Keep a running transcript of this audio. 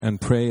and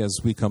pray as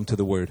we come to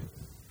the Word.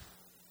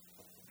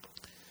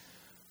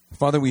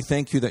 Father, we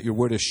thank you that your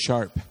Word is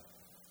sharp.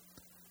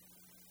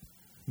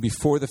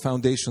 Before the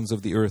foundations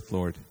of the earth,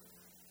 Lord,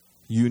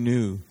 you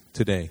knew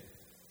today.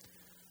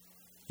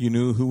 You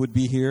knew who would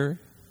be here,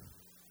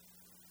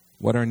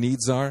 what our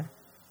needs are,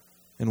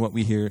 and what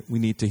we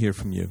need to hear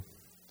from you.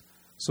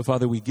 So,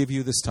 Father, we give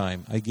you this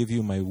time. I give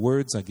you my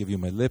words, I give you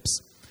my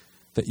lips,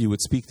 that you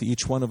would speak to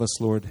each one of us,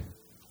 Lord,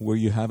 where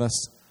you have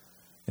us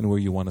and where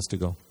you want us to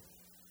go.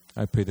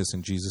 I pray this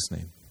in Jesus'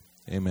 name.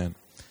 Amen.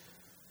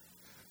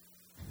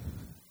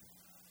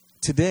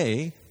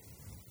 Today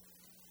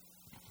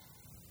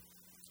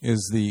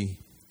is the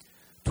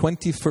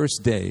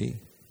 21st day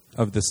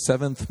of the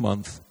 7th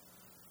month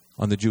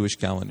on the Jewish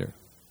calendar.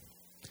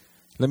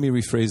 Let me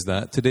rephrase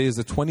that. Today is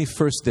the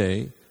 21st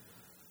day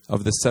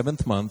of the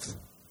 7th month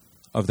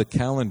of the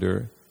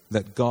calendar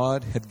that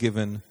God had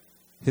given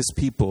his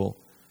people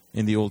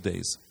in the old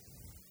days.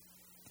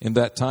 In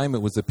that time,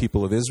 it was the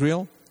people of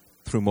Israel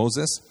through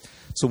Moses.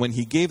 So when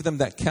he gave them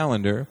that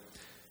calendar,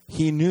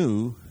 he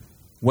knew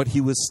what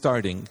he was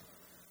starting,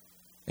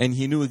 and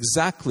he knew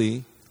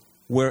exactly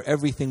where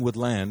everything would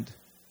land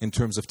in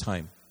terms of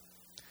time.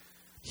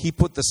 He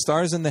put the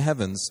stars in the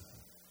heavens,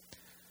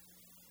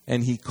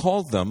 and he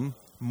called them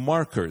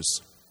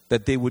markers,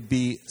 that they would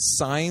be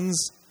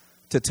signs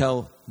to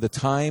tell the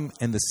time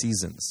and the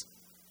seasons.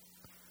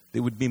 They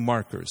would be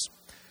markers.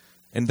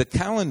 And the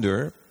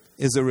calendar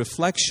is a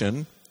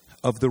reflection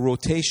of the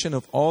rotation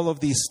of all of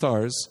these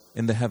stars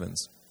in the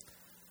heavens.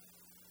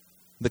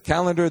 The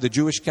calendar, the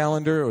Jewish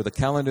calendar, or the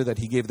calendar that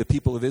he gave the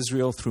people of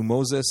Israel through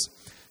Moses,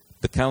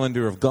 the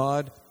calendar of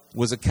God,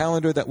 was a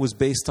calendar that was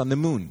based on the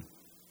moon.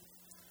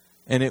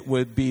 And it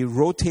would be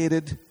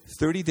rotated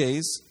 30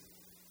 days.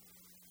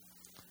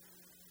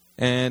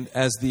 And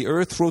as the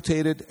earth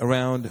rotated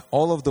around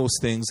all of those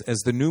things, as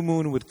the new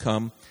moon would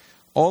come,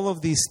 all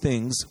of these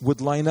things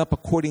would line up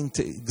according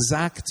to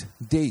exact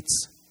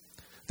dates.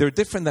 They're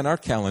different than our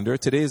calendar.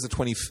 Today is the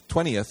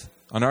 20th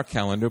on our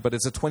calendar, but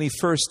it's the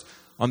 21st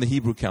on the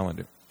Hebrew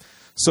calendar.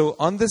 So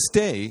on this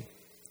day,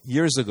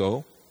 years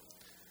ago,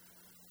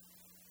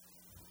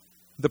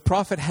 the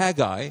prophet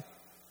Haggai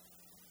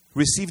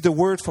received a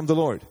word from the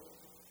Lord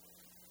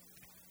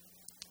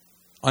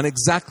on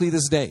exactly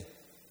this day.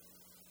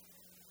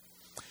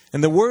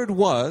 And the word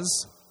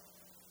was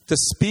to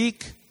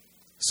speak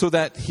so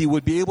that he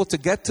would be able to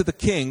get to the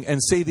king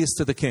and say this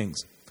to the kings.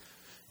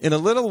 In a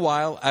little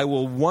while, I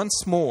will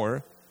once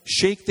more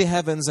shake the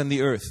heavens and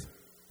the earth.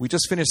 We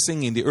just finished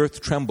singing, the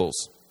earth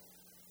trembles.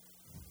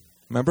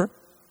 Remember?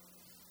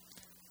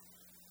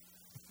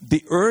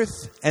 The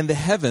earth and the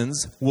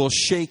heavens will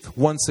shake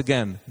once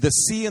again. The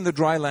sea and the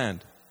dry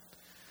land.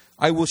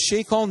 I will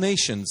shake all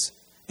nations,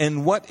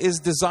 and what is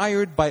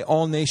desired by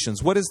all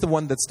nations? What is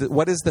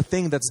the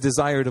thing that's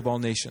desired of all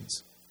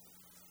nations?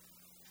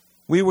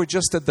 We were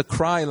just at the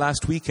Cry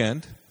last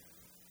weekend.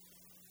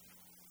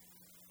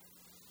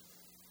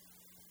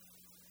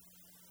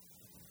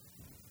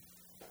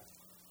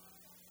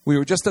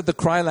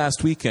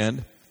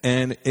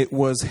 And it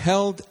was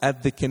held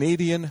at the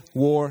Canadian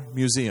War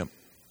Museum.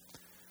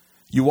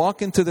 You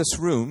walk into this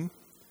room,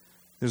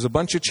 there's a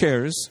bunch of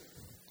chairs,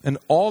 and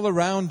all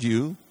around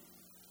you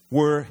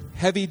were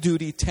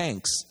heavy-duty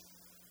tanks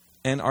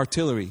and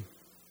artillery,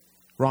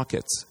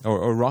 rockets,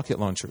 or rocket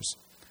launchers,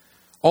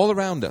 all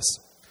around us.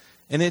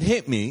 And it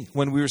hit me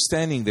when we were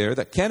standing there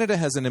that Canada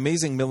has an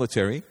amazing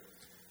military.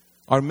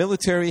 Our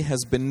military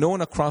has been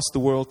known across the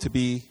world to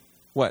be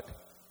what?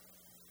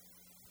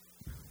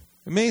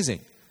 Amazing.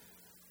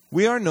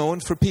 We are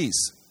known for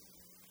peace.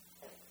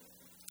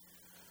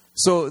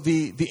 So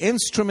the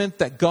instrument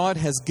that God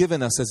has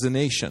given us as a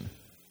nation,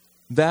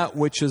 that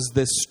which is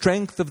the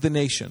strength of the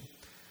nation,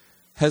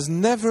 has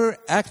never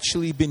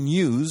actually been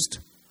used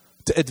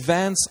to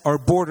advance our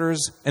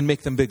borders and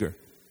make them bigger.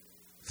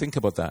 Think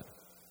about that.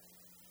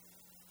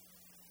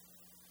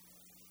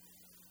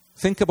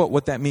 Think about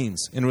what that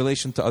means in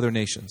relation to other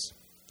nations.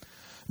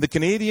 The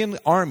Canadian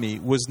Army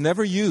was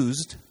never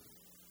used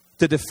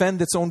to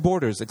defend its own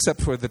borders,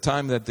 except for the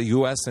time that the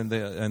U.S.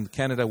 and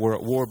Canada were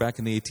at war back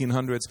in the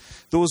 1800s.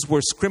 Those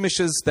were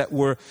skirmishes that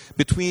were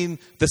between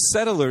the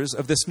settlers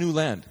of this new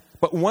land.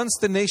 But once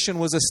the nation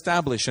was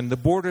established and the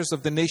borders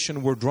of the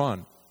nation were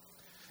drawn,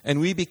 and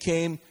we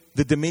became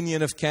the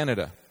Dominion of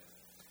Canada,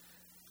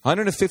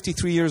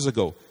 153 years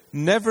ago,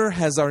 never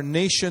has our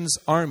nation's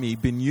army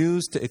been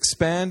used to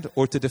expand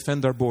or to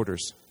defend our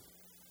borders.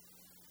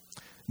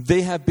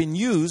 They have been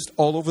used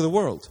all over the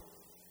world.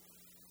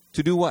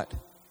 To do what?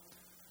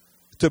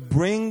 To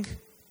bring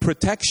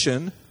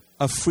protection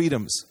of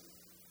freedoms.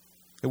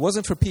 It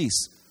wasn't for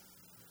peace.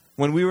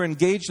 When we were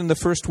engaged in the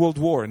First World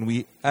War and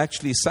we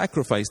actually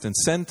sacrificed and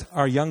sent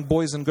our young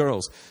boys and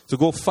girls to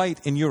go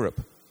fight in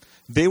Europe,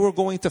 they were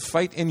going to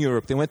fight in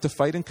Europe. They went to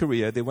fight in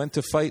Korea. They went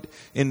to fight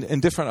in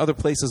different other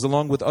places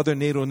along with other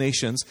NATO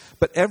nations.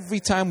 But every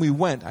time we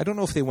went, I don't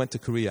know if they went to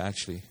Korea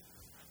actually.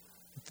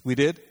 We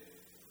did?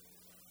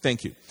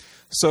 Thank you.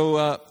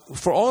 So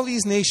for all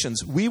these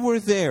nations, we were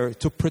there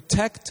to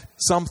protect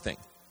something.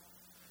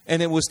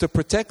 And it was to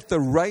protect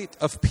the right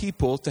of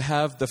people to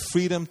have the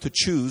freedom to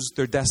choose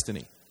their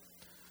destiny.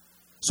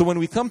 So when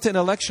we come to an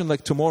election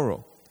like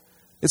tomorrow,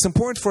 it's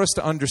important for us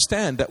to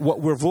understand that what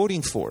we're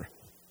voting for,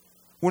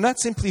 we're not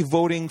simply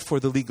voting for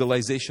the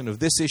legalization of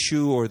this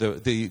issue or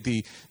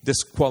the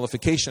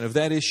disqualification of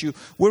that issue.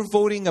 We're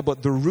voting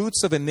about the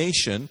roots of a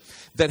nation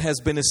that has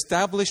been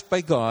established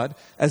by God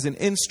as an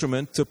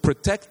instrument to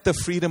protect the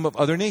freedom of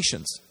other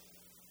nations.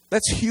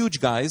 That's huge,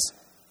 guys.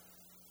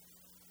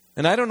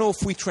 And I don't know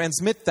if we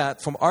transmit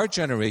that from our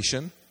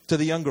generation to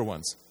the younger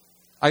ones.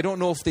 I don't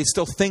know if they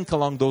still think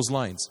along those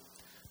lines.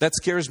 That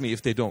scares me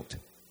if they don't.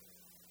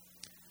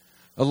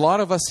 A lot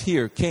of us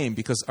here came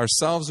because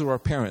ourselves or our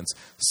parents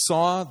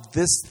saw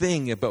this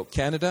thing about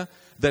Canada,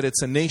 that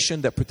it's a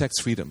nation that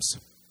protects freedoms.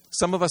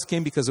 Some of us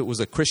came because it was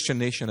a Christian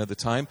nation at the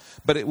time,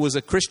 but it was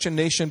a Christian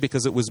nation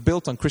because it was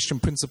built on Christian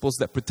principles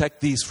that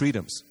protect these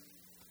freedoms.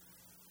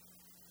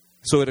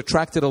 So it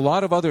attracted a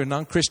lot of other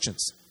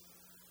non-Christians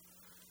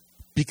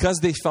because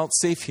they felt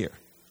safe here.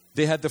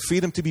 They had the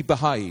freedom to be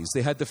Baha'is.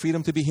 They had the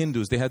freedom to be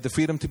Hindus. They had the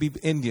freedom to be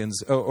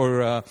Indians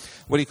or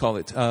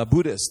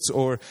Buddhists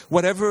or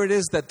whatever it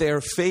is that their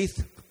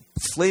faith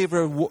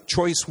flavor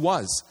choice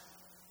was.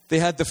 They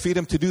had the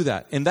freedom to do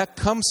that. And that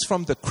comes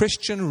from the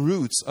Christian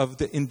roots of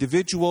the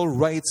individual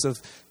rights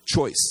of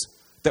choice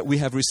that we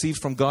have received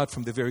from God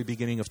from the very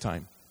beginning of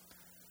time.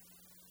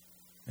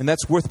 And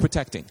that's worth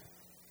protecting.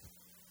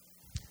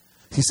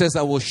 He says,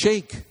 I will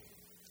shake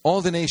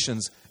all the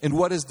nations, and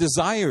what is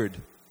desired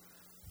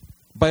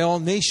by all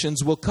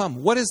nations will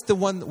come. What is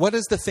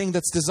the thing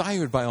that's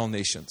desired by all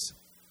nations?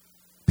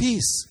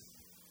 Peace.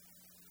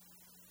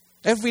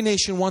 Every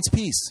nation wants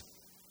peace.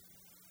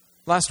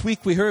 Last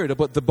week we heard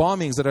about the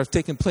bombings that have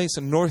taken place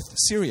in North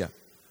Syria.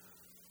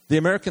 The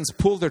Americans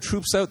pulled their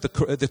troops out.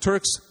 The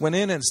Turks went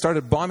in and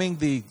started bombing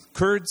the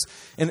Kurds,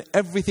 and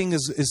everything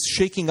is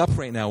shaking up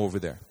right now over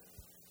there.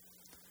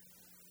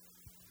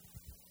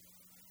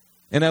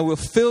 And I will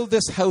fill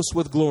this house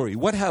with glory.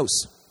 What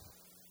house?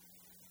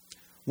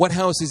 What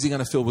house is he going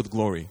to fill with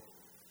glory?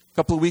 A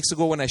couple of weeks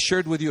ago when I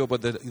shared with you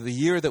about the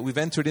year that we've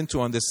entered into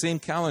on the same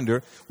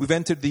calendar, we've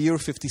entered the year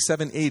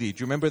 5780. Do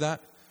you remember that?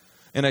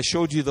 And I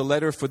showed you the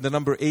letter for the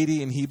number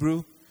 80 in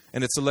Hebrew,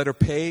 and it's a letter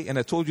Pei, and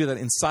I told you that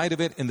inside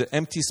of it, in the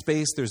empty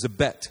space, there's a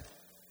bet.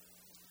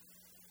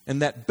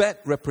 And that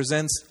bet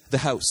represents the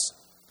house.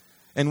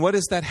 And what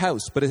is that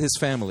house but his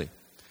family?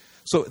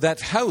 So that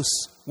house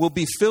will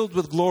be filled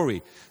with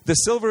glory. The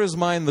silver is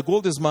mine, the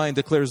gold is mine,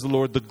 declares the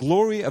Lord. The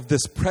glory of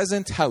this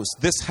present house,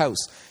 this house.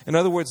 In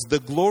other words, the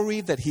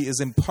glory that he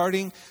is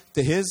imparting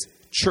to his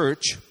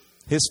church,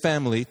 his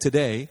family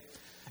today,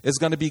 is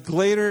going to be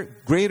greater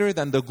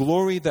than the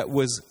glory that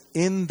was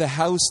in the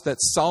house that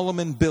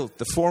Solomon built,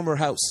 the former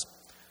house.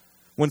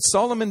 When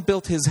Solomon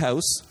built his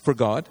house for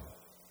God,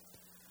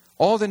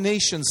 all the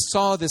nations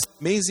saw this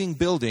amazing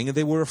building and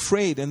they were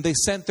afraid, and they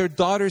sent their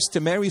daughters to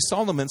marry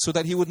Solomon so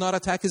that he would not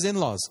attack his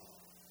in-laws.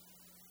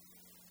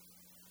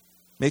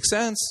 Make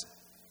sense?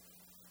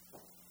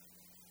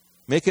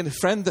 Make a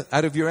friend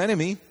out of your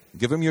enemy.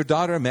 Give him your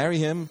daughter, marry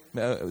him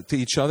to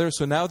each other.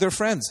 So now they're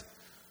friends.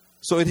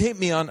 So it hit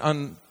me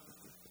on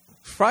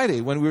Friday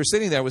when we were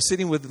sitting there. I was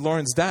sitting with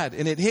Lauren's dad,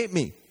 and it hit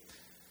me.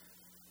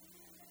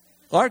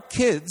 Our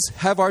kids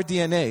have our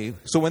DNA.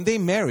 So when they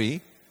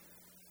marry,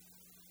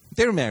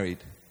 they're married.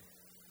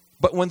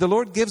 But when the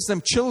Lord gives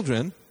them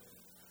children,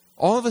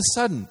 all of a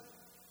sudden,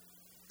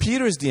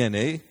 Peter's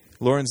DNA,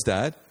 Lauren's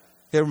dad,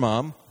 her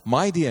mom,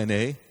 my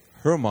DNA,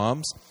 her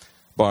mom's,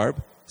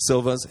 Barb,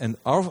 Silva's, and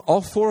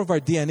all four of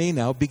our DNA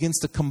now begins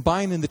to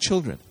combine in the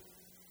children.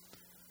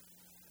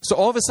 So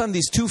all of a sudden,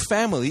 these two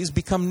families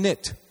become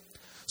knit.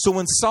 So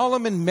when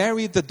Solomon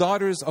married the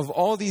daughters of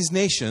all these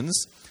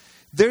nations,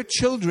 their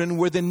children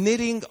were the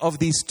knitting of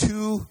these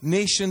two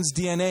nations'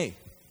 DNA.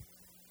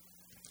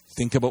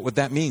 Think about what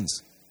that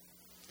means.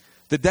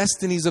 The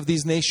destinies of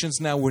these nations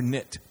now were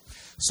knit.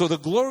 So the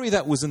glory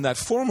that was in that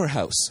former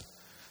house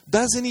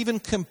doesn't even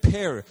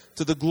compare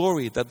to the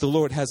glory that the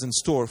Lord has in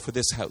store for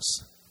this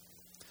house.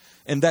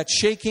 And that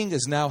shaking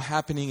is now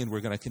happening, and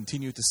we're going to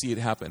continue to see it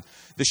happen.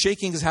 The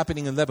shaking is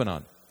happening in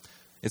Lebanon.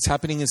 It's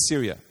happening in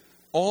Syria.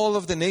 All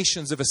of the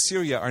nations of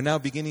Assyria are now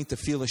beginning to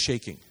feel a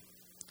shaking.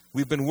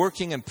 We've been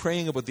working and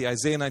praying about the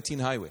Isaiah 19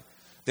 highway.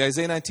 The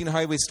Isaiah 19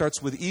 highway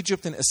starts with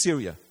Egypt and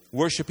Assyria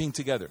worshiping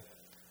together.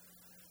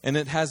 And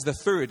it has the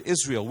third,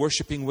 Israel,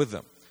 worshiping with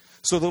them.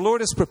 So the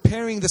Lord is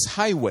preparing this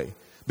highway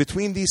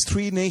between these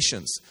three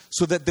nations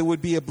so that there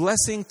would be a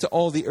blessing to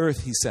all the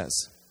earth, he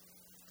says.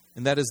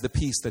 And that is the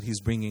peace that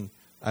he's bringing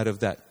out of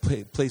that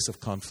place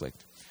of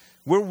conflict.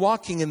 We're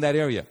walking in that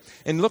area.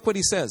 And look what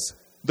he says.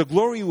 The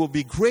glory will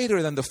be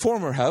greater than the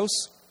former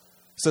house,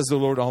 says the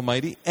Lord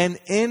Almighty. And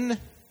in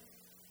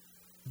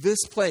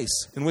this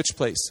place, in which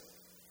place?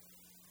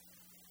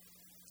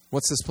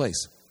 What's this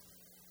place?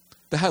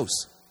 The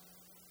house.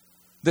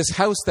 This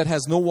house that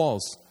has no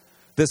walls.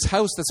 This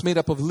house that's made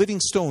up of living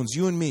stones,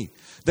 you and me,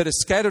 that is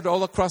scattered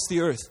all across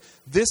the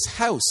earth. This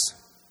house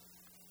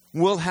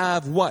will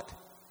have what?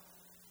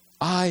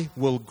 I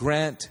will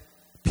grant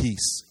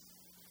peace.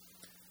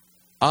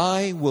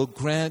 I will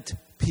grant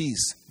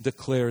peace,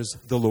 declares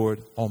the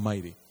Lord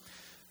Almighty.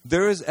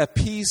 There is a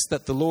peace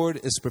that the Lord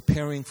is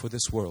preparing for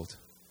this world.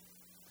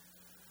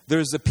 There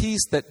is a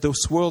peace that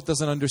this world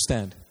doesn't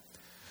understand.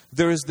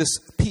 There is this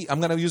peace. I'm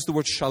going to use the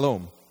word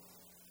shalom.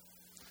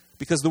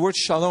 Because the word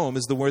shalom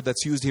is the word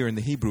that's used here in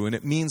the Hebrew, and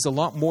it means a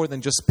lot more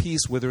than just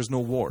peace where there's no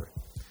war.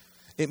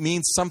 It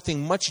means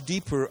something much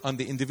deeper on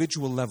the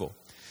individual level.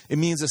 It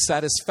means a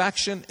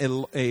satisfaction,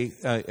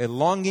 a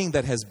longing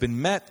that has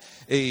been met,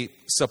 a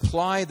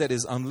supply that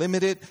is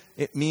unlimited.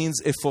 It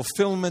means a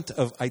fulfillment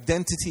of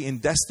identity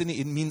and destiny.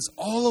 It means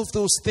all of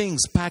those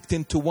things packed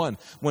into one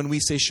when we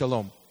say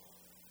shalom.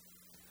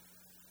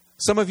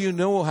 Some of you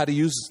know how to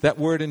use that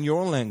word in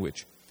your own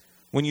language.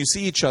 When you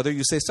see each other,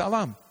 you say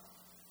salam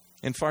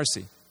in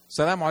Farsi,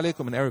 salam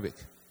alaikum in Arabic.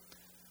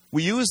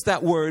 We use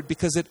that word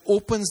because it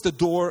opens the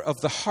door of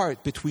the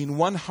heart between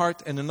one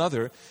heart and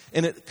another,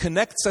 and it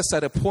connects us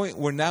at a point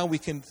where now we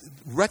can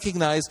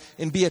recognize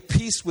and be at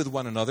peace with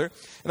one another.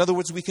 In other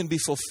words, we can be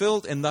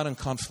fulfilled and not in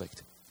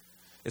conflict.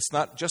 It's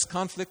not just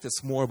conflict,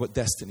 it's more about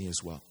destiny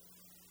as well.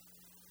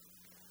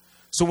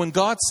 So when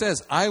God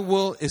says, I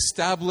will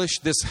establish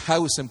this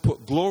house and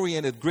put glory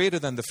in it greater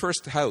than the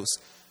first house,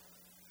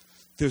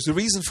 there's a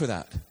reason for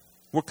that.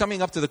 We're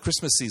coming up to the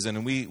Christmas season,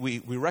 and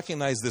we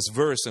recognize this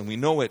verse, and we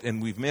know it,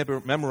 and we've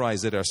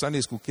memorized it. Our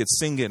Sunday school kids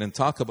sing it and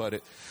talk about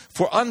it.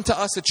 For unto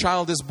us a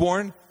child is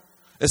born,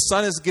 a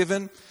son is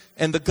given,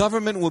 and the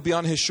government will be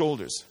on his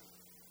shoulders.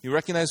 You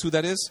recognize who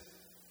that is?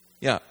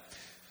 Yeah.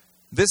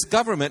 This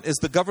government is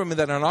the government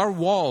that on our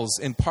walls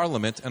in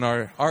Parliament, and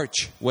our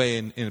archway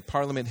in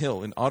Parliament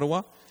Hill in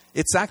Ottawa,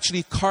 it's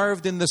actually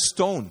carved in the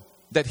stone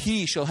that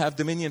he shall have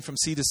dominion from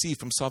sea to sea,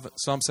 from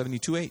Psalm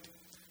 72:8.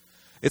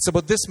 It's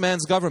about this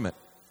man's government,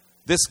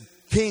 this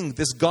king,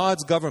 this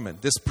God's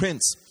government, this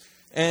prince.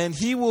 And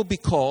he will be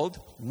called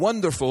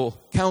Wonderful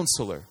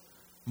Counselor,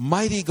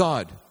 Mighty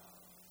God,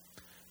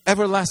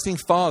 Everlasting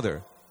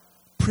Father,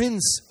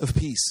 Prince of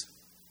Peace.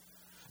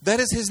 That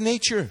is his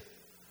nature.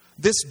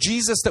 This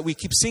Jesus that we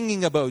keep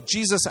singing about,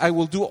 Jesus, I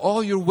will do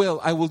all your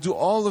will. I will do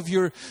all of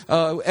your,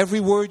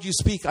 every word you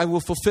speak, I will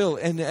fulfill.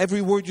 And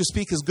every word you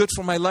speak is good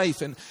for my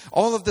life. And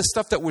all of the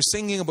stuff that we're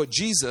singing about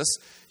Jesus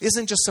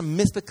isn't just some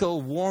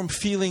mythical, warm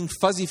feeling,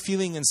 fuzzy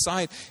feeling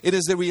inside. It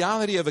is the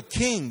reality of a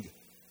king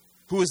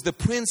who is the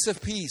Prince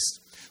of Peace,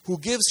 who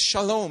gives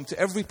shalom to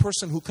every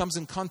person who comes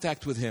in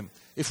contact with him,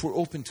 if we're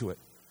open to it.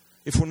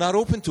 If we're not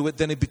open to it,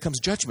 then it becomes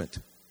judgment.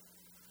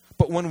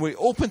 But when we're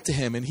open to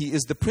him and he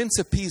is the Prince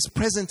of Peace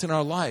present in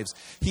our lives,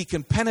 he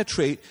can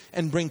penetrate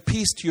and bring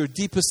peace to your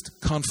deepest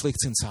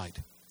conflicts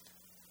inside.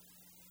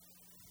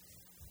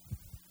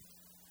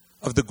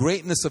 Of the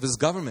greatness of his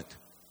government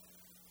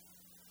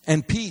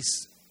and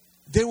peace,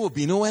 there will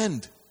be no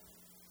end.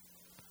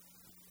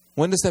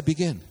 When does that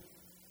begin?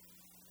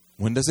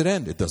 When does it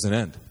end? It doesn't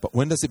end. But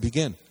when does it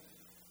begin?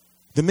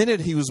 The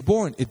minute he was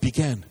born, it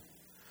began.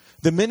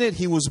 The minute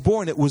he was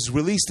born, it was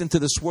released into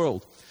this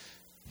world.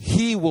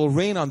 He will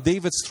reign on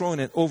David's throne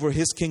and over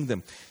his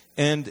kingdom,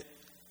 and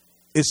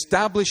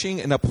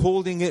establishing and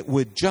upholding it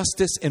with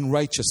justice and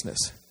righteousness.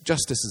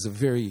 Justice is a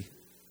very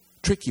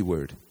tricky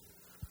word.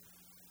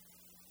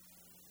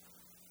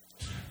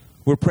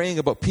 We're praying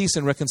about peace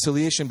and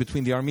reconciliation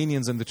between the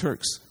Armenians and the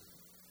Turks.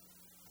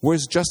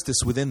 Where's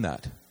justice within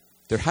that?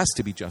 There has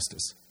to be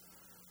justice.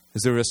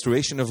 Is there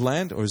restoration of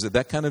land, or is it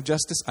that kind of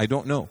justice? I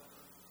don't know.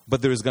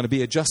 But there is going to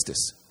be a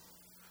justice.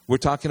 We're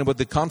talking about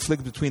the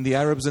conflict between the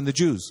Arabs and the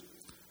Jews.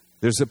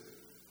 There's a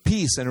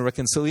peace and a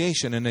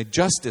reconciliation and a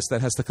justice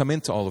that has to come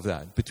into all of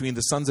that between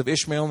the sons of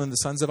Ishmael and the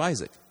sons of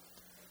Isaac.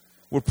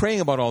 We're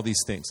praying about all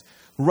these things.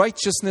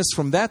 Righteousness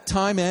from that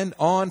time and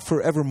on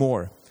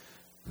forevermore.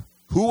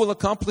 Who will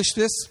accomplish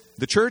this?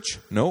 The church?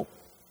 No.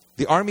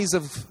 The armies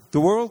of the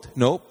world?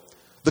 No.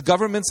 The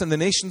governments and the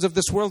nations of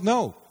this world?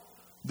 No.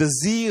 The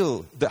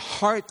zeal, the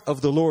heart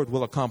of the Lord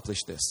will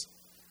accomplish this.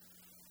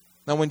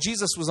 Now, when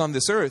Jesus was on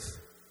this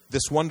earth,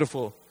 this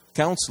wonderful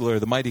Counselor,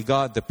 the mighty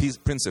God, the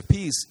Prince of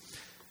Peace,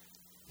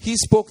 he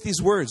spoke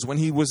these words when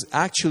he was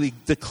actually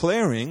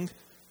declaring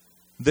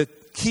the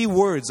key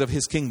words of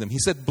his kingdom. He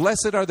said,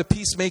 blessed are the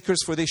peacemakers,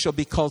 for they shall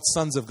be called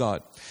sons of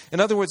God. In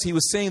other words, he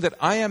was saying that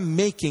I am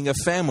making a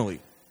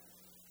family.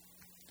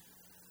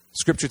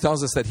 Scripture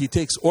tells us that he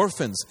takes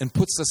orphans and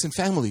puts us in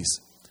families.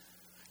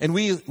 And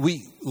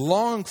we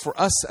long for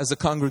us as a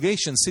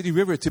congregation, City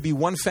River, to be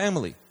one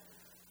family.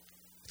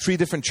 3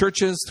 different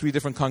churches, 3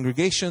 different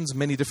congregations,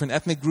 many different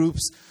ethnic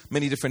groups,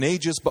 many different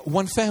ages, but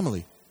one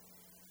family.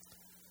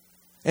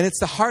 And it's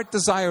the heart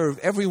desire of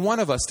every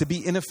one of us to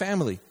be in a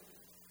family.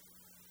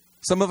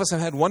 Some of us have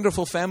had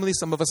wonderful families.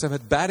 Some of us have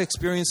had bad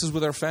experiences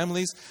with our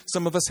families.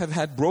 Some of us have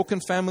had broken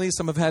families.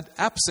 Some have had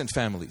absent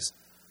families.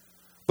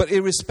 But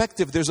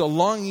irrespective, there's a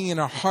longing in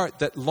our heart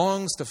that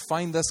longs to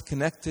find us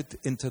connected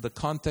into the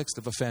context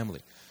of a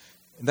family.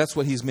 And that's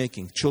what he's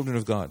making, children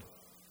of God.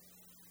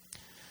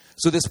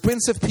 So this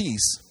Prince of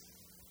Peace,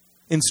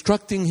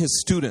 instructing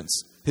his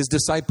students, his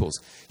disciples,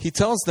 he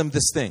tells them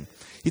this thing.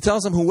 He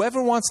tells them,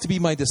 whoever wants to be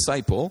my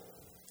disciple,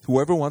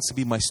 whoever wants to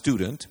be my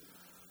student,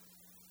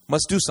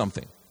 must do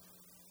something.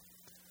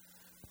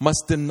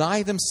 must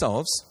deny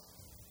themselves,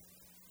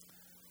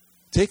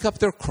 take up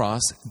their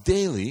cross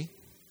daily,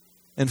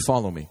 and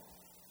follow me.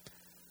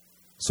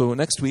 So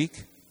next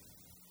week,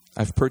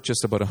 I've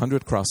purchased about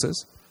 100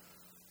 crosses,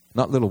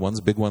 not little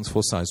ones, big ones,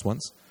 full-size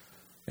ones,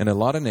 and a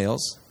lot of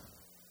nails,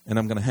 and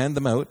I'm going to hand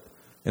them out,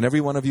 and every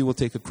one of you will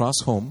take a cross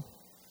home,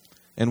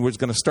 and we're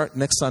going to start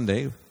next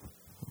Sunday.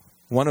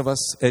 One of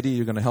us, Eddie,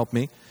 you're going to help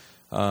me.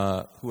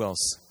 Who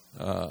else?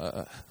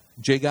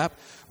 J-Gap.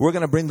 We're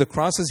going to bring the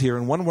crosses here,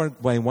 and one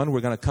by one,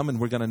 we're going to come and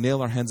we're going to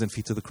nail our hands and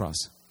feet to the cross.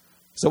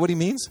 Is that what he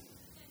means?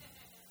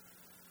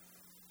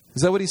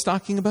 Is that what he's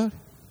talking about?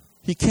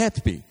 He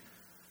can't be.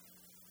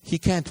 He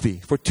can't be.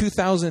 For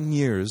 2,000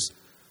 years,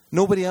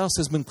 nobody else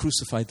has been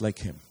crucified like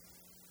him.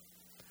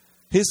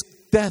 His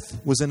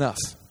death was enough.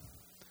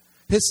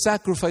 His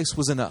sacrifice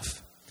was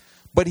enough.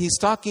 But he's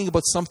talking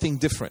about something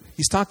different.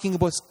 He's talking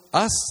about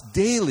us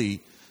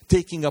daily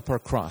taking up our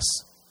cross.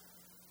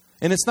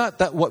 And it's not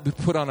that what we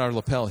put on our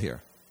lapel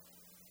here.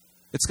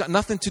 It's got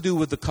nothing to do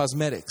with the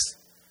cosmetics.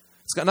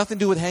 It's got nothing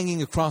to do with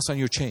hanging a cross on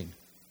your chain.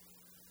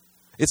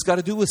 It's got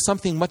to do with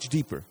something much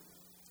deeper.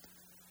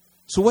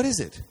 So what is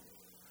it?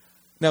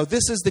 Now,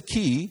 this is the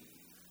key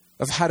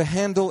of how to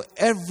handle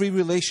every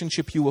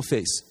relationship you will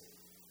face.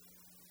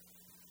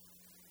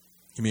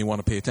 You may want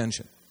to pay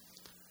attention.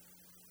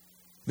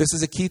 This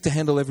is a key to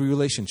handle every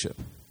relationship.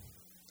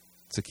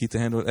 It's a key to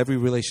handle every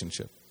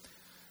relationship.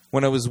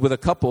 When I was with a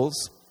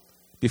couples,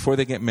 before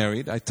they get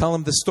married, I tell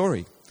them this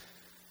story.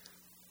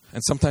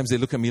 And sometimes they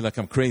look at me like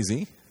I'm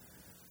crazy.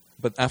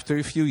 But after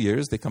a few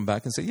years, they come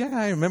back and say, yeah,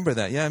 I remember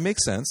that. Yeah, it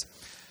makes sense.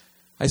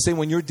 I say,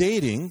 when you're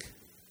dating,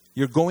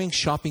 you're going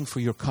shopping for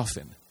your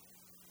coffin.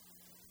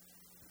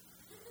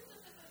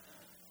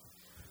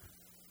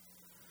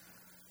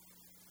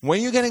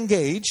 When you get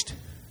engaged,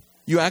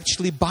 you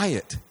actually buy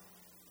it.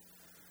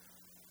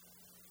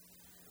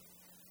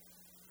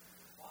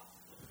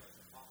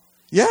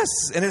 Yes,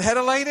 and it had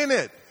a light in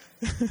it.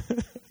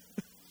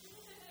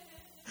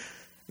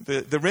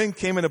 The ring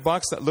came in a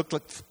box that looked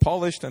like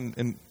polished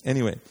and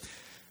anyway.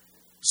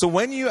 So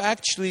when you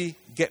actually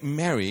get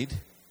married,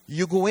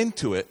 you go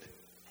into it.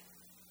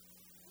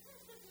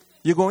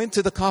 You go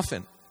into the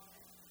coffin.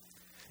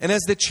 And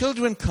as the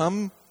children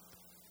come,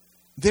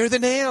 they're the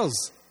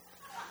nails.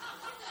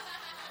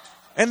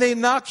 And they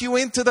knock you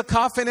into the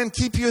coffin and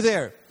keep you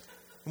there.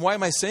 Why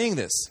am I saying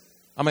this?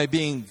 Am I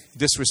being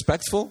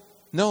disrespectful?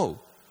 No.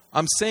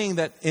 I'm saying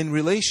that in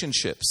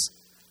relationships,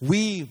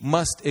 we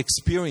must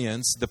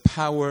experience the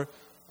power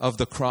of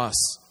the cross.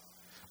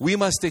 We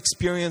must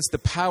experience the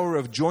power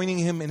of joining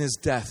him in his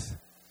death.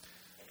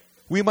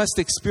 We must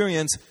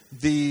experience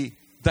the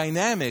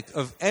dynamic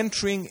of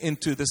entering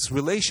into this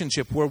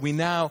relationship where we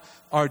now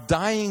are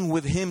dying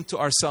with him to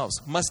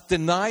ourselves. Must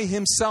deny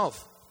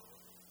himself.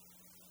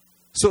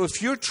 So if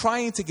you're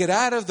trying to get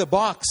out of the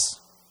box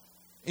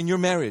in your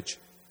marriage,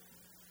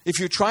 if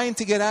you're trying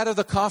to get out of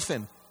the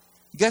coffin,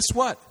 guess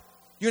what?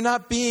 You're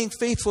not being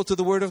faithful to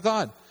the Word of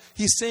God.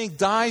 He's saying,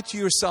 die to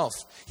yourself.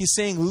 He's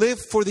saying, live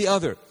for the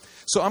other.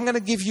 So I'm going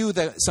to give you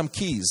some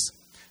keys.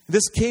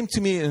 This came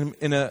to me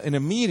in a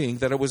meeting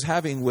that I was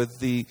having with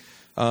the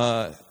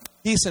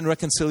Peace and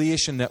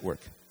Reconciliation Network.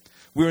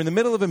 We were in the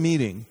middle of a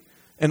meeting,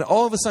 and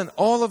all of a sudden,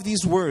 all of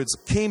these words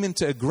came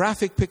into a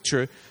graphic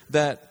picture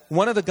that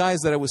one of the guys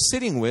that I was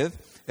sitting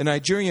with, a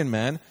Nigerian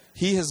man,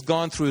 he has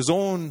gone through his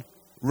own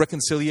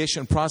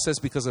reconciliation process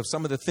because of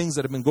some of the things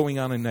that have been going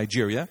on in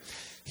Nigeria.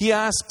 He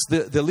asks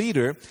the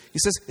leader, he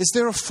says, is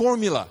there a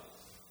formula?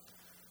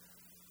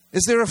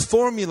 Is there a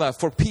formula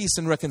for peace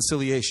and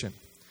reconciliation?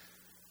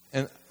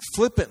 And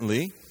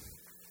flippantly,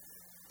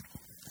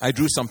 I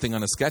drew something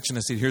on a sketch and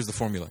I said, here's the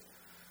formula.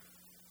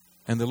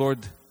 And the Lord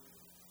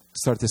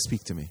started to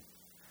speak to me.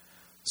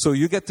 So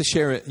you get to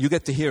share it, you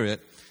get to hear it,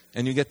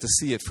 and you get to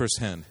see it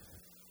firsthand.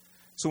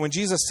 So when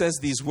Jesus says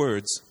these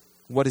words,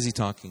 what is he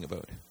talking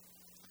about?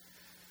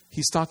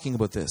 He's talking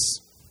about this.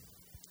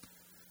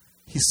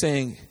 He's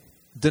saying,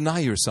 deny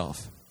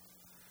yourself.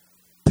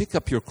 Pick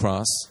up your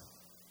cross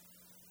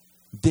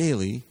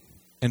daily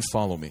and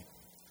follow me.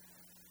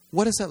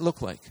 What does that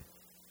look like?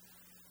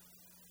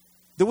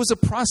 There was a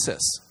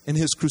process in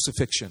his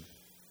crucifixion.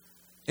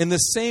 In the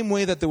same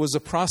way that there was a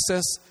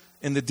process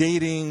in the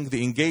dating,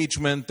 the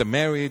engagement, the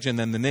marriage, and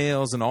then the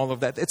nails and all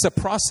of that. It's a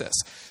process.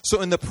 So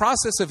in the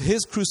process of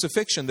his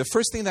crucifixion, the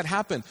first thing that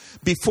happened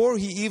before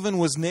he even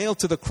was nailed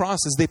to the cross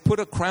is they put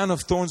a crown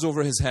of thorns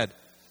over his head.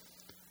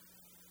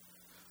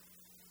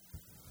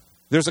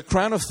 There's a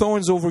crown of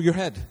thorns over your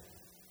head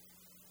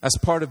as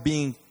part of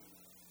being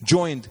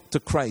joined to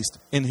Christ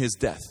in his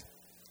death.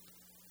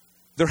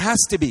 There has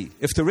to be.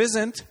 If there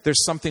isn't,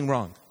 there's something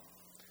wrong.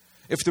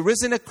 If there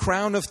isn't a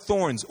crown of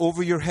thorns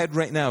over your head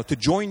right now to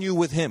join you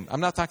with him,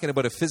 I'm not talking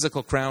about a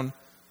physical crown.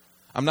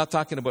 I'm not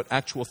talking about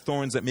actual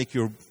thorns that make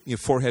your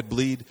forehead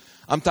bleed.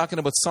 I'm talking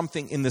about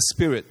something in the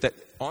spirit that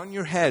on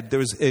your head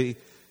there's a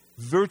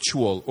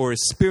virtual or a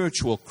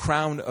spiritual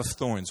crown of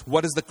thorns.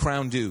 What does the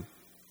crown do?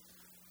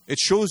 It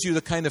shows you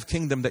the kind of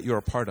kingdom that you're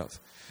a part of.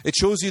 It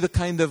shows you the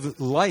kind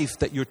of life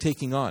that you're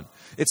taking on.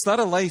 It's not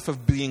a life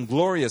of being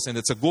glorious and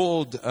it's a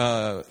gold,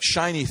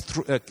 shiny,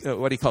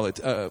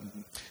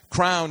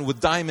 crown with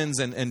diamonds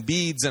and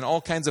beads and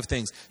all kinds of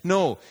things.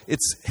 No,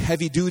 it's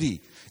heavy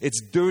duty. It's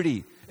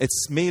dirty.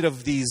 It's made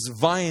of these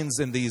vines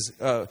and these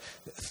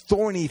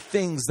thorny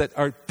things that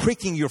are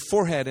pricking your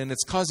forehead, and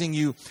it's causing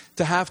you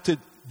to have to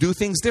do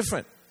things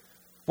different.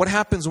 What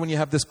happens when you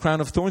have this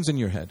crown of thorns in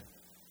your head?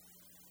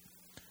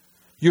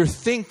 Your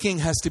thinking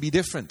has to be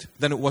different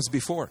than it was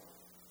before.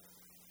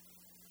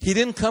 He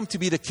didn't come to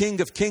be the King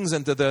of Kings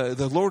and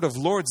the Lord of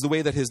Lords the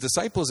way that his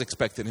disciples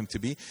expected him to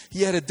be.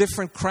 He had a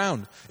different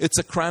crown. It's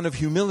a crown of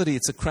humility.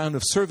 It's a crown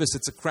of service.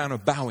 It's a crown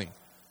of bowing.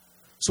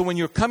 So when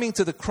you're coming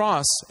to the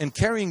cross and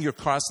carrying your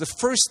cross, the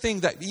first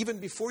thing that even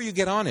before you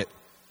get on it,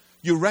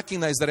 you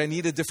recognize that I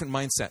need a different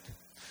mindset.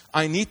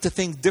 I need to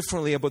think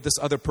differently about this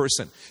other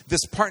person.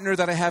 This partner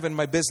that I have in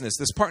my business,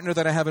 this partner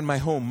that I have in my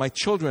home, my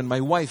children, my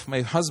wife,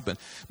 my husband,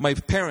 my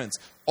parents,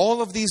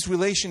 all of these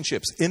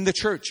relationships in the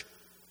church,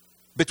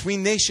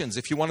 between nations,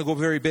 if you want to go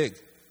very big.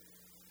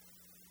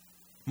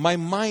 My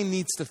mind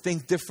needs to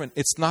think different.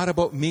 It's not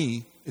about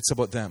me, it's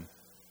about them.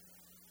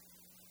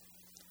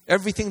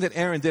 Everything that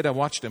Aaron did, I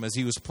watched him as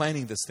he was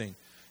planning this thing.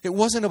 It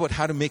wasn't about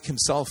how to make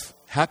himself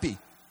happy.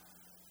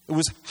 It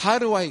was, how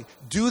do I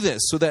do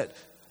this so that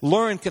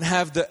Lauren can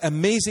have the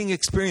amazing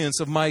experience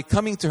of my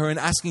coming to her and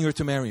asking her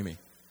to marry me?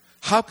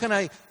 How can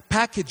I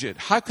package it?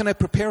 How can I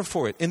prepare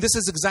for it? And this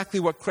is exactly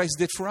what Christ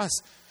did for us.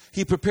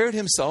 He prepared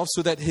himself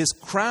so that his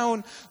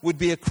crown would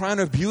be a crown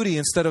of beauty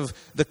instead of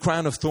the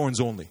crown of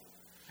thorns only.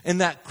 And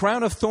that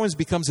crown of thorns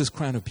becomes his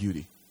crown of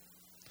beauty.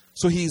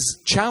 So he's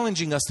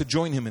challenging us to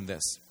join him in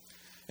this.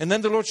 And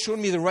then the Lord showed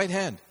me the right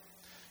hand.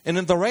 And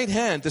in the right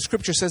hand, the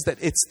scripture says that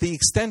it's the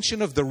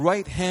extension of the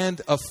right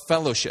hand of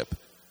fellowship.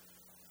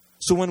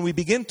 So when we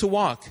begin to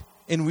walk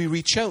and we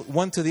reach out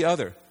one to the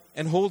other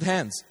and hold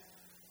hands,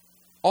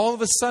 all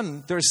of a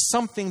sudden there's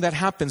something that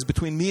happens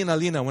between me and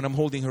Alina when I'm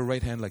holding her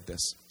right hand like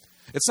this.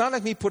 It's not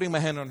like me putting my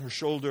hand on her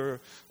shoulder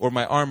or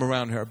my arm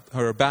around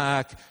her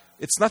back.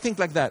 It's nothing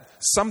like that.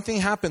 Something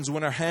happens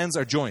when our hands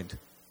are joined.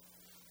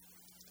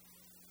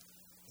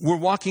 We're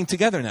walking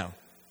together now.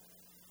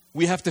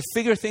 We have to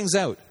figure things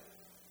out.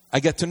 I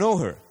get to know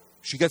her.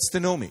 She gets to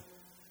know me.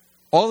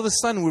 All of a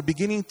sudden, we're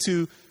beginning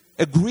to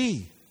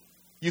agree.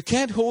 You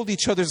can't hold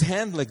each other's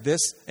hand like this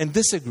and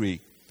disagree.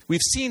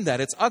 We've seen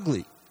that. It's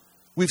ugly.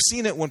 We've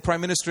seen it when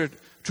Prime Minister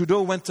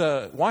Trudeau went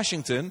to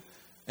Washington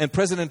and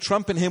President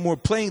Trump and him were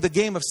playing the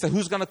game of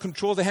who's going to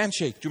control the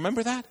handshake. Do you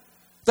remember that?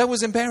 That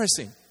was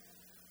embarrassing.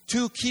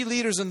 Two key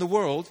leaders in the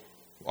world,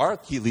 our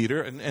key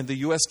leader and the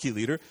U.S. key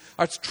leader,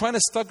 are trying to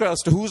struggle as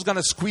to who's going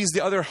to squeeze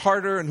the other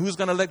harder and who's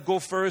going to let go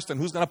first and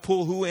who's going to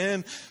pull who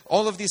in.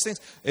 All of these things.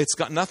 It's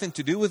got nothing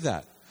to do with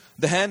that.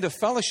 The hand of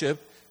fellowship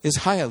is,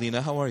 hi,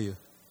 Alina, how are you?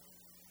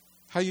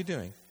 How are you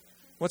doing?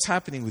 What's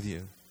happening with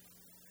you?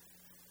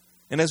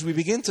 And as we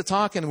begin to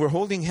talk and we're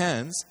holding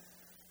hands,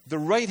 the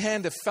right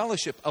hand of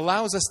fellowship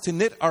allows us to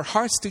knit our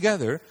hearts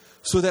together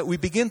so that we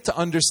begin to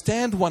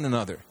understand one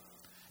another.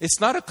 It's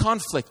not a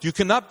conflict. You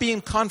cannot be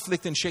in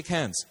conflict and shake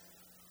hands.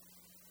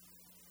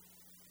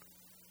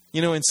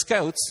 You know, in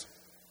Scouts,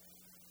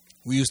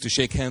 we used to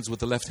shake hands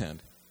with the left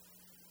hand.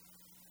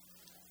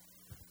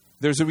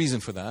 There's a reason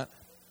for that.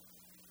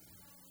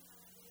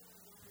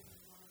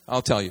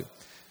 I'll tell you.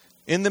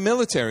 In the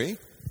military,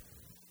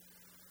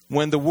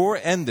 when the war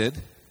ended,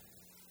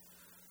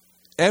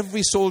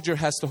 every soldier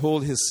has to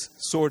hold his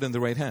sword in the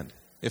right hand,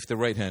 if they're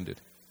right-handed.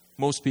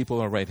 Most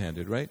people are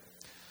right-handed, right?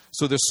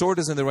 So the sword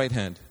is in the right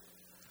hand.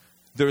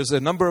 There's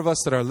a number of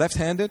us that are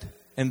left-handed,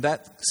 and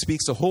that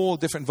speaks a whole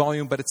different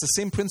volume, but it's the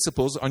same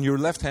principles on your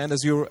left hand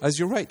as your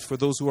right, for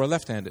those who are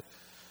left-handed.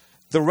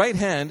 The right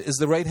hand is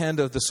the right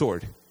hand of the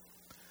sword.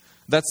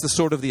 That's the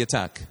sword of the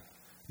attack.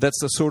 That's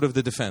the sword of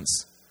the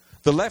defense.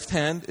 The left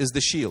hand is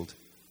the shield,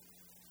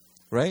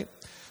 right?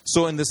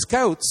 So in the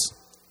Scouts,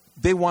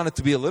 they want it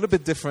to be a little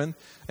bit different,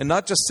 and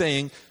not just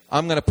saying,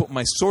 I'm going to put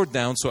my sword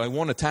down so I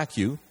won't attack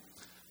you.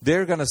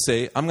 They're going to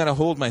say, I'm going to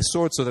hold my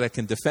sword so that I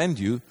can defend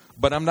you,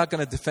 but I'm not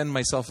going to defend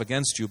myself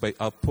against you, but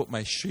I'll put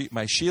my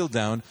shield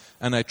down,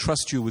 and I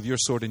trust you with your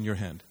sword in your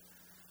hand.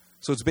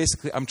 So it's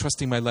basically, I'm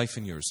trusting my life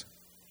in yours.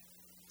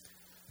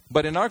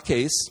 But in our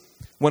case,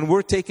 when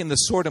we're taking the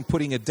sword and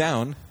putting it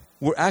down,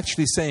 we're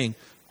actually saying,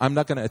 I'm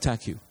not going to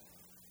attack you.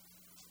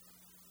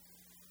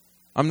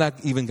 I'm not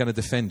even going to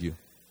defend you.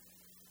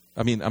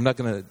 I'm not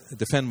going to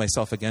defend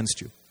myself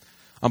against you.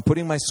 I'm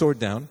putting my sword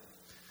down,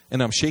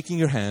 and I'm shaking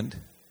your hand,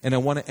 and I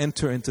want to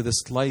enter into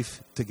this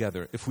life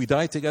together. If we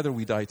die together,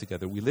 we die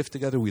together. We live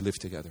together, we live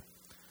together.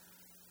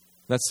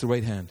 That's the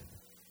right hand.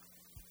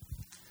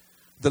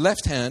 The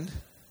left hand,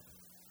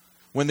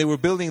 when they were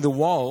building the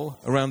wall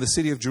around the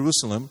city of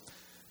Jerusalem,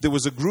 there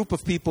was a group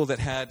of people that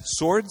had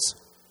swords,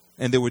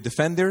 and they were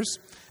defenders,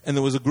 and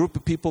there was a group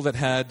of people that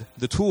had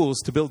the tools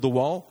to build the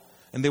wall,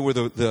 and they were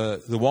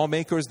the wall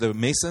makers, the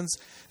masons,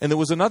 and there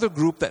was another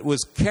group that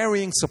was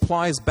carrying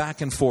supplies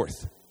back and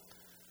forth.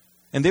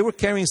 And they were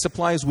carrying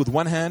supplies with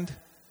one hand,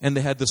 and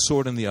they had the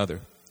sword in the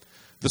other.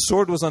 The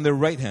sword was on their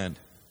right hand.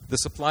 The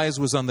supplies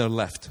was on their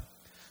left.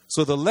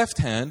 So the left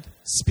hand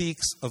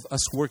speaks of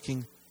us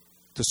working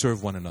to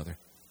serve one another.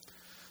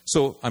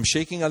 So I'm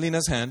shaking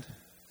Alina's hand,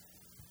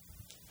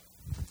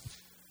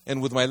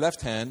 and with my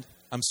left hand,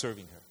 I'm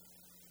serving her.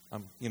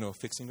 I'm,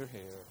 fixing her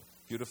hair,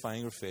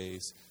 beautifying her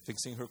face,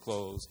 fixing her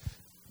clothes,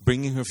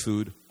 bringing her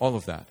food, all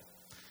of that.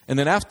 And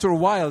then after a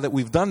while that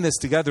we've done this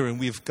together and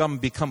we've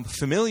become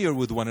familiar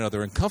with one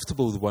another and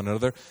comfortable with one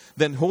another,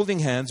 then holding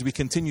hands, we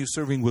continue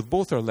serving with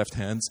both our left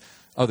hands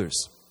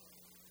others.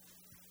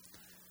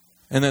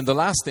 And then the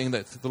last thing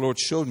that the Lord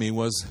showed me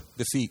was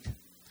the feet.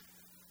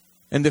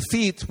 And the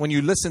feet, when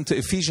you listen to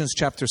Ephesians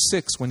chapter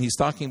 6, when he's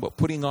talking about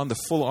putting on the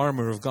full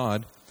armor of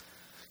God,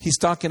 he's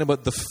talking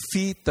about the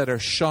feet that are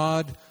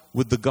shod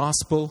with the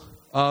gospel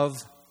of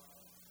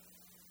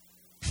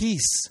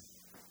peace.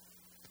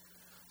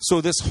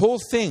 So this whole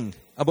thing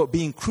about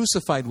being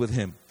crucified with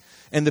him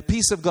and the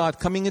peace of God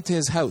coming into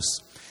his house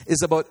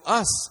is about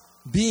us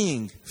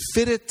being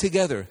fitted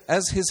together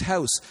as his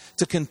house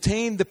to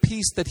contain the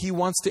peace that he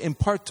wants to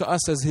impart to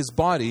us as his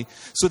body,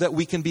 so that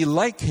we can be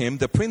like him,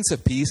 the Prince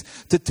of Peace,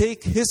 to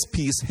take his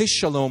peace, his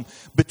shalom,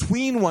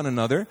 between one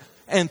another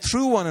and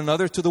through one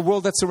another to the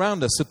world that's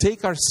around us. So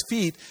take our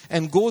feet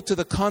and go to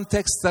the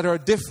contexts that are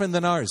different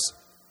than ours.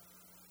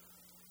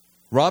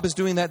 Rob is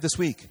doing that this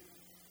week.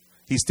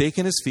 He's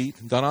taken his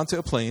feet, got onto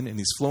a plane, and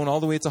he's flown all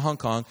the way to Hong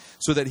Kong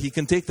so that he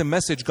can take the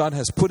message God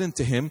has put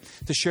into him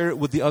to share it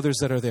with the others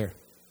that are there.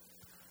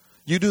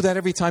 You do that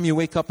every time you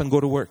wake up and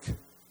go to work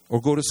or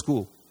go to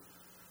school.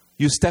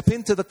 You step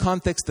into the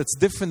context that's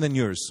different than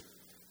yours.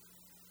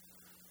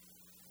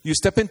 You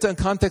step into a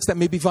context that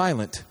may be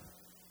violent,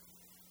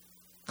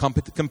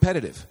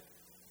 competitive.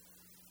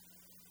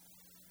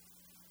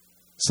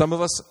 Some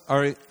of us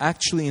are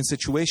actually in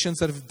situations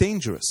that are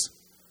dangerous,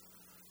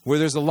 where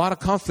there's a lot of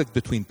conflict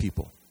between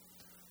people.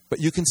 But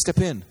you can step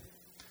in,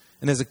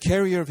 and as a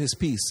carrier of his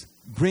peace,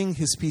 bring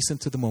his peace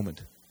into the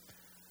moment.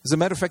 As a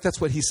matter of fact,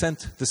 that's what he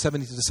sent the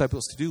 70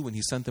 disciples to do when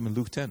he sent them in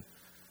Luke 10.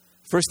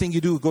 First thing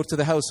you do, go to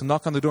the house and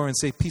knock on the door and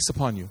say, peace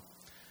upon you.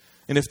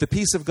 And if the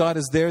peace of God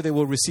is there, they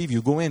will receive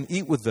you. Go in,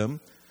 eat with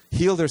them,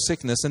 heal their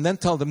sickness, and then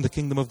tell them the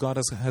kingdom of God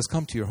has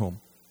come to your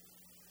home.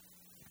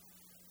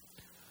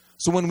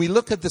 So when we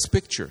look at this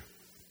picture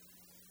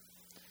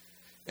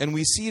and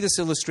we see this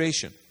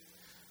illustration,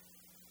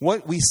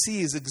 what we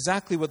see is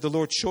exactly what the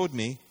Lord showed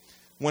me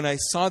when I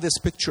saw this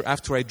picture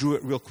after I drew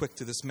it real quick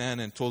to this man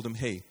and told him,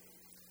 hey,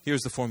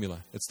 here's the formula.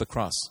 It's the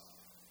cross.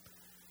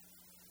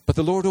 But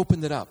the Lord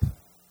opened it up.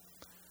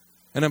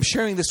 And I'm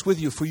sharing this with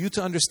you for you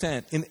to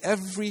understand, in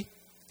every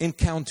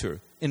encounter,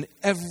 in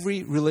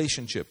every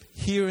relationship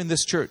here in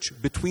this church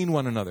between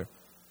one another,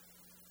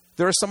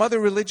 there are some other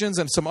religions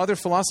and some other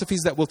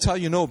philosophies that will tell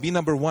you, no, be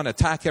number one,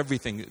 attack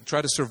everything,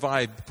 try to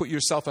survive, put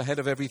yourself ahead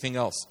of everything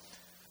else.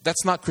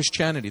 That's not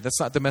Christianity. That's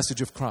not the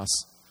message of cross.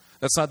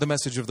 That's not the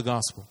message of the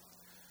gospel.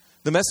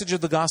 The message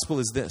of the gospel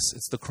is this.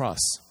 It's the cross.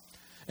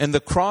 And the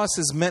cross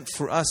is meant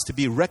for us to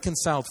be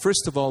reconciled,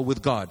 first of all,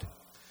 with God.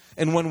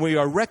 And when we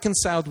are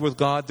reconciled with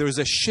God, there is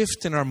a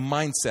shift in our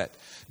mindset.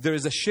 There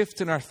is a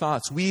shift in our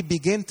thoughts. We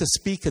begin to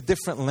speak a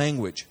different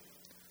language.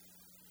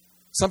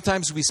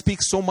 Sometimes we speak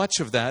so much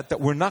of that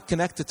we're not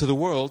connected to the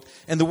world,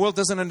 and the world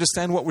doesn't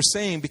understand what we're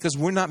saying because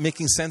we're not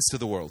making sense to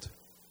the world.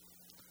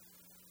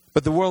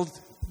 But the world,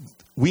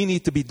 we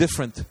need to be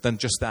different than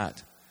just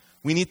that.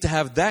 We need to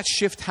have that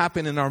shift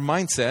happen in our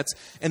mindsets,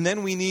 and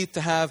then we need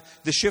to have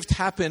the shift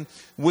happen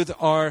with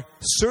our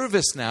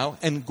service now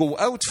and go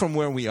out from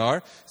where we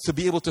are to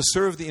be able to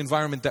serve the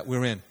environment that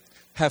we're in.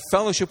 Have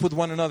fellowship with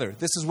one another.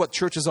 This is what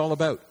church is all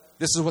about.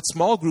 This is what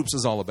small groups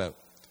is all about.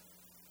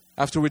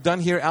 After we're done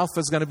here,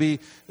 Alpha is going to be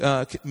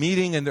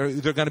meeting, and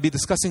they're going to be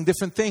discussing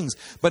different things.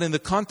 But in the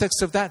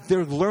context of that,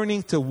 they're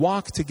learning to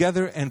walk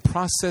together and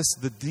process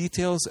the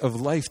details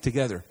of life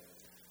together.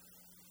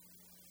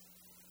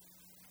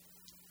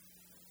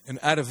 And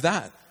out of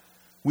that,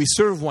 we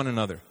serve one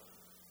another.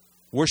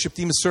 Worship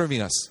team is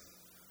serving us.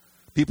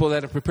 People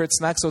that have prepared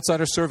snacks outside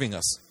are serving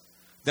us.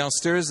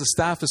 Downstairs, the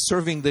staff is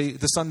serving the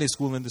Sunday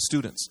school and the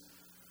students.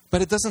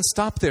 But it doesn't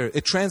stop there.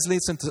 It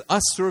translates into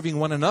us serving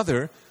one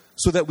another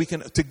so that we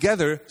can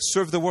together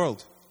serve the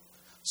world.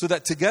 So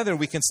that together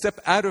we can step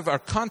out of our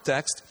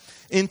context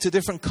into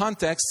different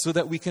contexts so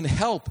that we can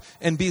help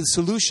and be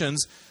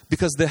solutions,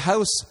 because the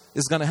house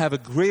is going to have a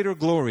greater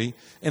glory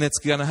and it's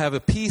going to have a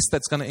peace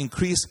that's going to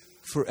increase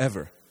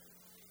forever.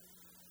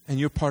 And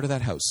you're part of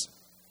that house.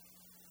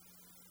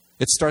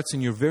 It starts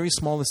in your very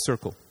smallest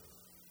circle.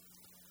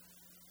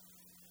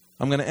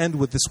 I'm going to end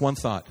with this one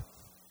thought.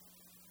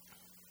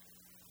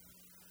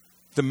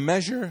 The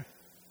measure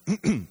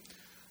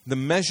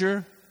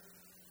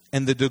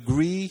and the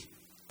degree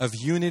of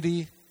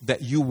unity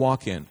that you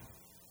walk in.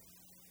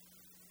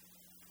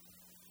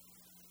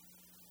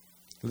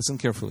 Listen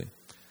carefully.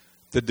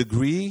 The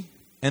degree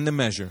and the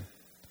measure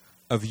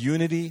of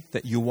unity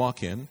that you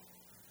walk in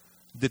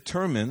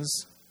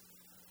determines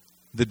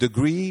the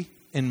degree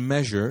and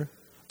measure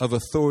of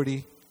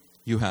authority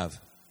you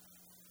have.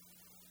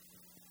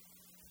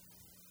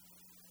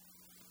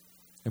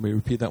 Let me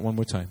repeat that one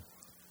more time.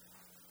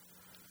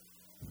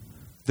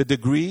 The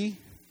degree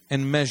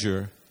and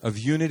measure of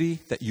unity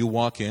that you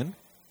walk in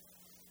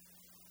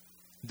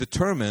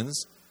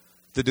determines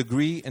the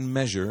degree and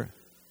measure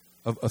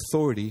of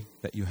authority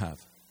that you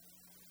have.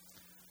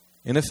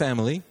 In a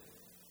family,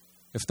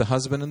 if the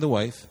husband and the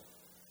wife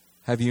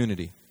have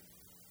unity,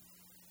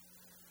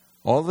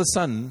 all of a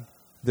sudden,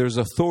 there's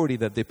authority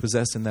that they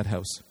possess in that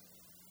house.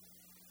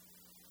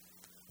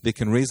 They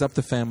can raise up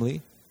the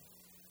family,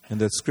 and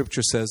the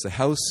scripture says, a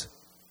house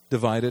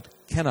divided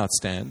cannot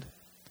stand.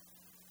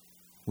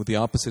 Well, the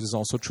opposite is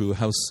also true. A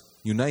house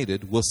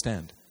united will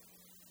stand.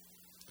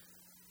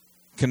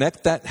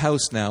 Connect that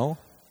house now,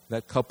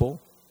 that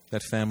couple,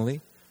 that family,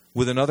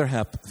 with another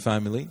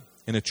family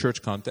in a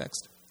church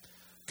context.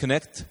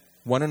 Connect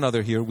one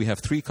another here. We have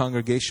 3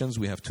 congregations.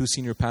 We have 2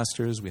 senior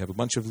pastors. We have a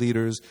bunch of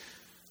leaders.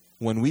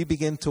 When we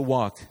begin to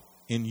walk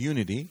in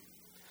unity,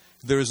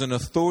 there is an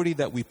authority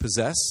that we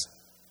possess,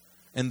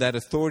 and that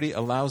authority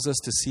allows us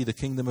to see the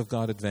kingdom of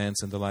God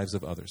advance in the lives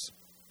of others.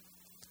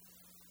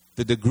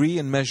 The degree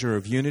and measure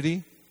of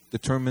unity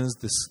determines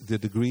the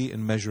degree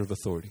and measure of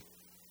authority.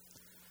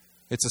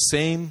 It's the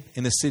same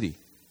in a city.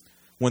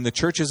 When the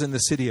churches in the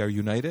city are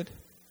united,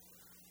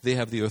 they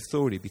have the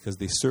authority because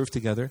they serve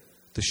together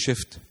to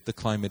shift the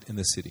climate in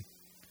the city.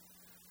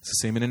 It's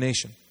the same in a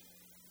nation.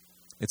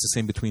 It's the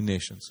same between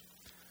nations.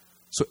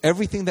 So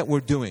everything that we're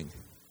doing,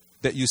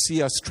 that you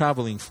see us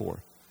traveling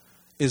for,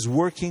 is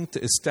working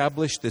to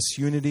establish this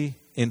unity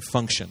in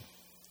function.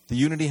 The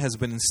unity has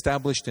been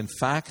established in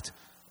fact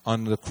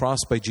on the cross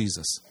by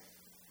Jesus,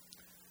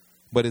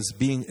 but is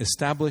being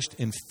established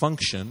in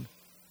function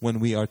when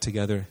we are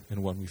together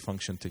and when we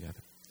function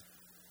together.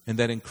 And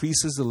that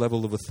increases the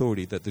level of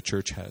authority that the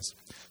church has.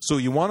 So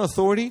you want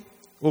authority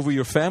over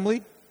your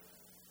family?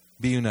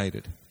 Be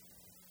united.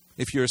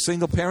 If you're a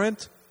single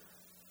parent,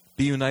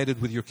 be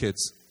united with your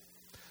kids.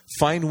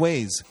 Find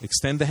ways,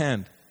 extend the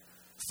hand.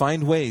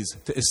 Find ways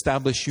to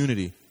establish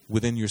unity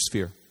within your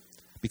sphere,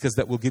 because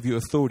that will give you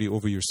authority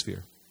over your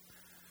sphere.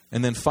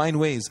 And then find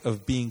ways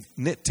of being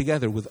knit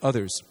together with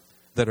others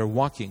that are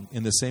walking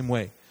in the same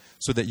way,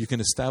 so that you can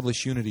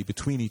establish unity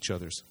between each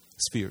other's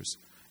spheres,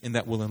 and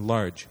that will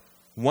enlarge.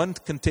 1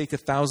 can take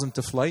 1,000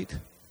 to flight.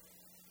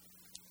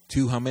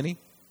 2, how many?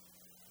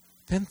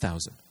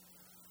 10,000.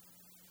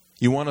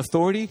 You want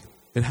authority?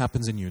 It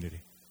happens in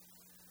unity.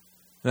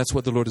 That's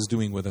what the Lord is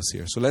doing with us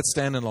here. So let's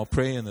stand and I'll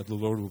pray, and that the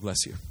Lord will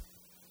bless you.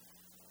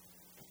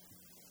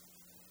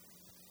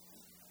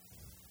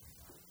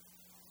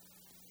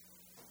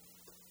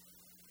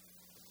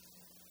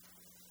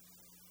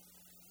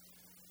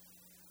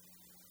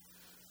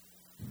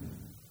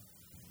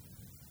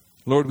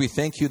 Lord, we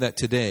thank you that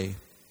today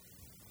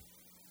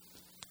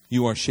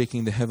you are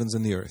shaking the heavens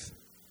and the earth.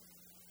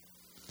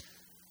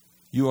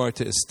 You are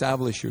to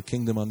establish your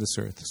kingdom on this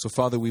earth. So,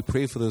 Father, we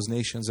pray for those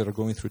nations that are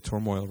going through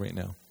turmoil right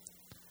now.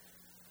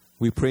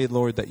 We pray,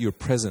 Lord, that your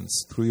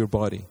presence through your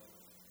body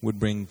would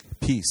bring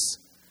peace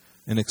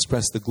and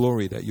express the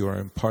glory that you are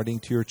imparting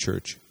to your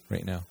church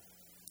right now.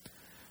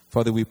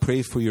 Father, we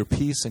pray for your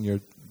peace and your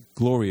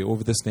glory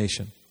over this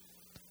nation,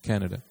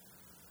 Canada.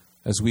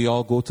 As we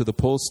all go to the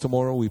polls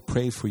tomorrow, we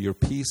pray for your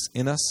peace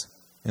in us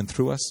and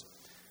through us,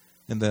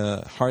 in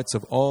the hearts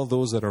of all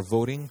those that are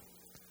voting.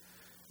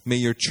 May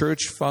your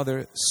church,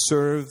 Father,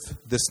 serve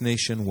this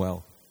nation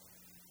well.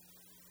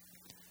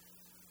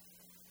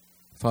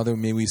 Father,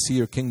 may we see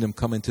your kingdom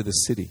come into the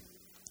city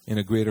in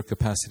a greater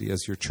capacity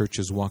as your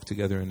churches walk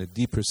together in a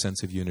deeper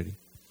sense of unity,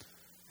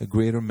 a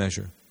greater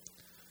measure.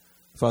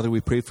 Father,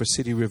 we pray for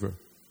City River,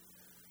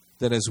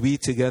 that as we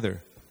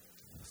together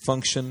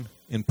function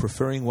in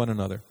preferring one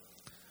another,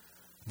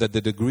 that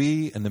the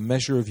degree and the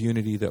measure of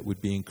unity that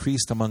would be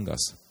increased among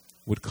us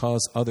would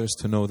cause others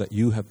to know that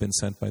you have been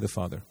sent by the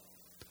Father.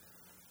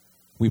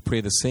 We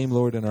pray the same,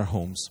 Lord, in our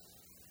homes.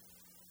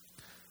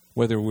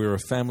 Whether we're a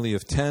family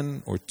of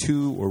 10 or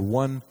 2 or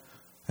 1,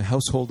 a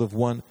household of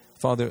 1,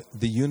 Father,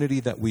 the unity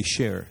that we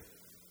share,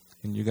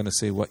 and you're going to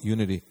say, what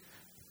unity?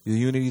 The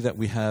unity that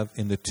we have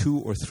in the 2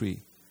 or 3,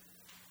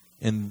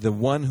 in the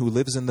one who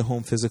lives in the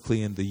home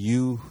physically and the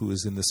you who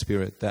is in the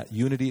spirit, that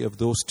unity of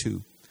those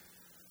 2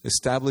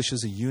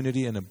 establishes a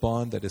unity and a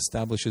bond that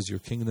establishes your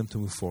kingdom to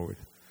move forward.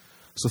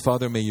 So,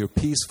 Father, may your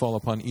peace fall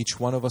upon each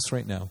one of us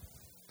right now.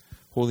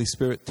 Holy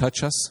Spirit,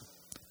 touch us,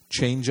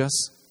 change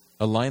us,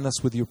 align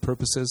us with your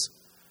purposes.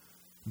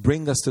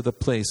 Bring us to the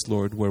place,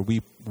 Lord, where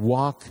we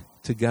walk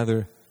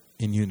together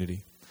in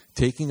unity,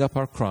 taking up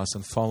our cross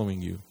and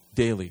following you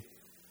daily,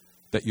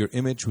 that your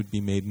image would be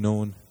made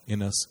known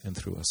in us and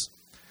through us.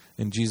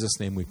 In Jesus'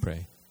 name we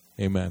pray.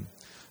 Amen.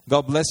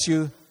 God bless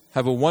you.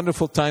 Have a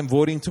wonderful time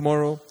voting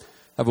tomorrow.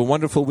 Have a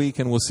wonderful week,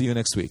 and we'll see you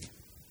next week.